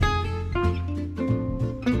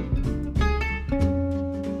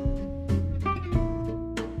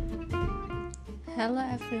Hello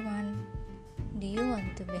everyone, do you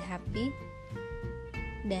want to be happy?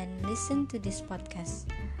 Then listen to this podcast.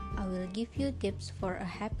 I will give you tips for a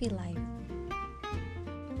happy life.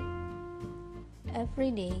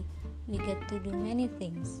 Every day, we get to do many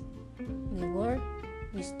things. We work,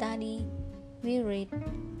 we study, we read,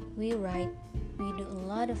 we write, we do a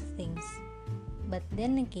lot of things. But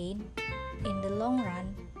then again, in the long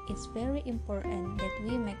run, it's very important that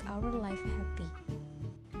we make our life happy.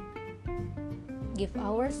 Give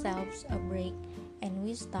ourselves a break and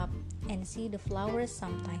we stop and see the flowers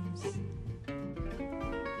sometimes.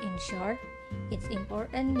 In short, it's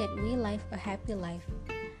important that we live a happy life.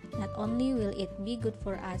 Not only will it be good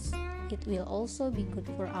for us, it will also be good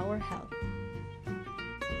for our health.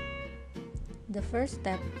 The first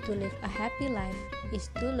step to live a happy life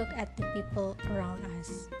is to look at the people around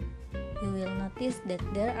us. You will notice that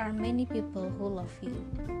there are many people who love you.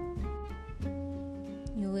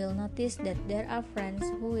 You will notice that there are friends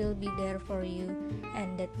who will be there for you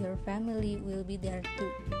and that your family will be there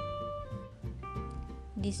too.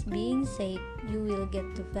 This being said, you will get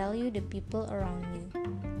to value the people around you.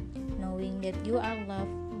 Knowing that you are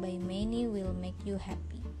loved by many will make you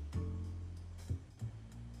happy.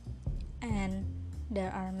 And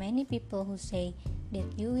there are many people who say that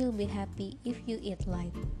you will be happy if you eat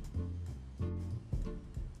light.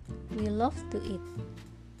 We love to eat.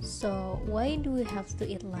 So why do we have to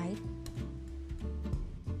eat light?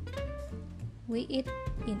 We eat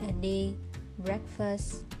in a day,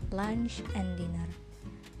 breakfast, lunch, and dinner.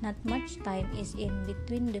 Not much time is in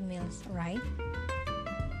between the meals, right?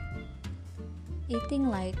 Eating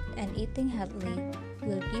light and eating healthy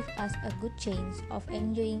will give us a good chance of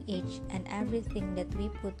enjoying each and everything that we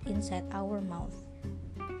put inside our mouth.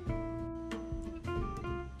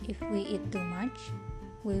 If we eat too much,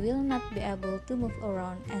 we will not be able to move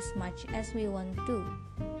around as much as we want to.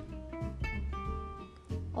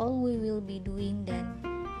 All we will be doing then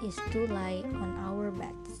is to lie on our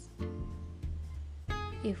beds.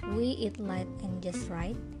 If we eat light and just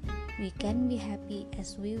right, we can be happy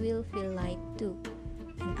as we will feel light too,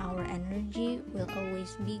 and our energy will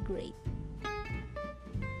always be great.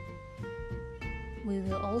 We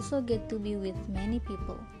will also get to be with many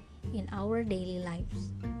people in our daily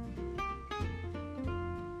lives.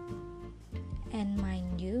 And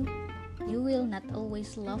mind you, you will not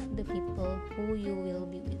always love the people who you will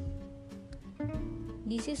be with.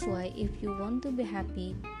 This is why if you want to be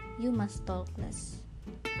happy, you must talk less.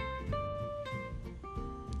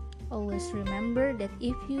 Always remember that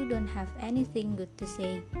if you don't have anything good to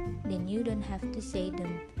say, then you don't have to say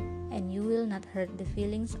them, and you will not hurt the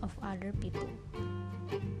feelings of other people.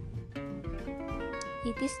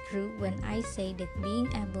 It is true when I say that being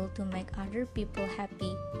able to make other people happy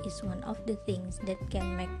is one of the things that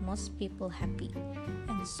can make most people happy,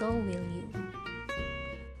 and so will you.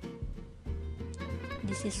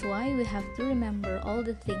 This is why we have to remember all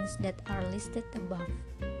the things that are listed above.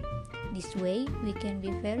 This way, we can be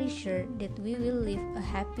very sure that we will live a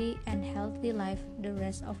happy and healthy life the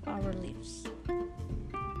rest of our lives.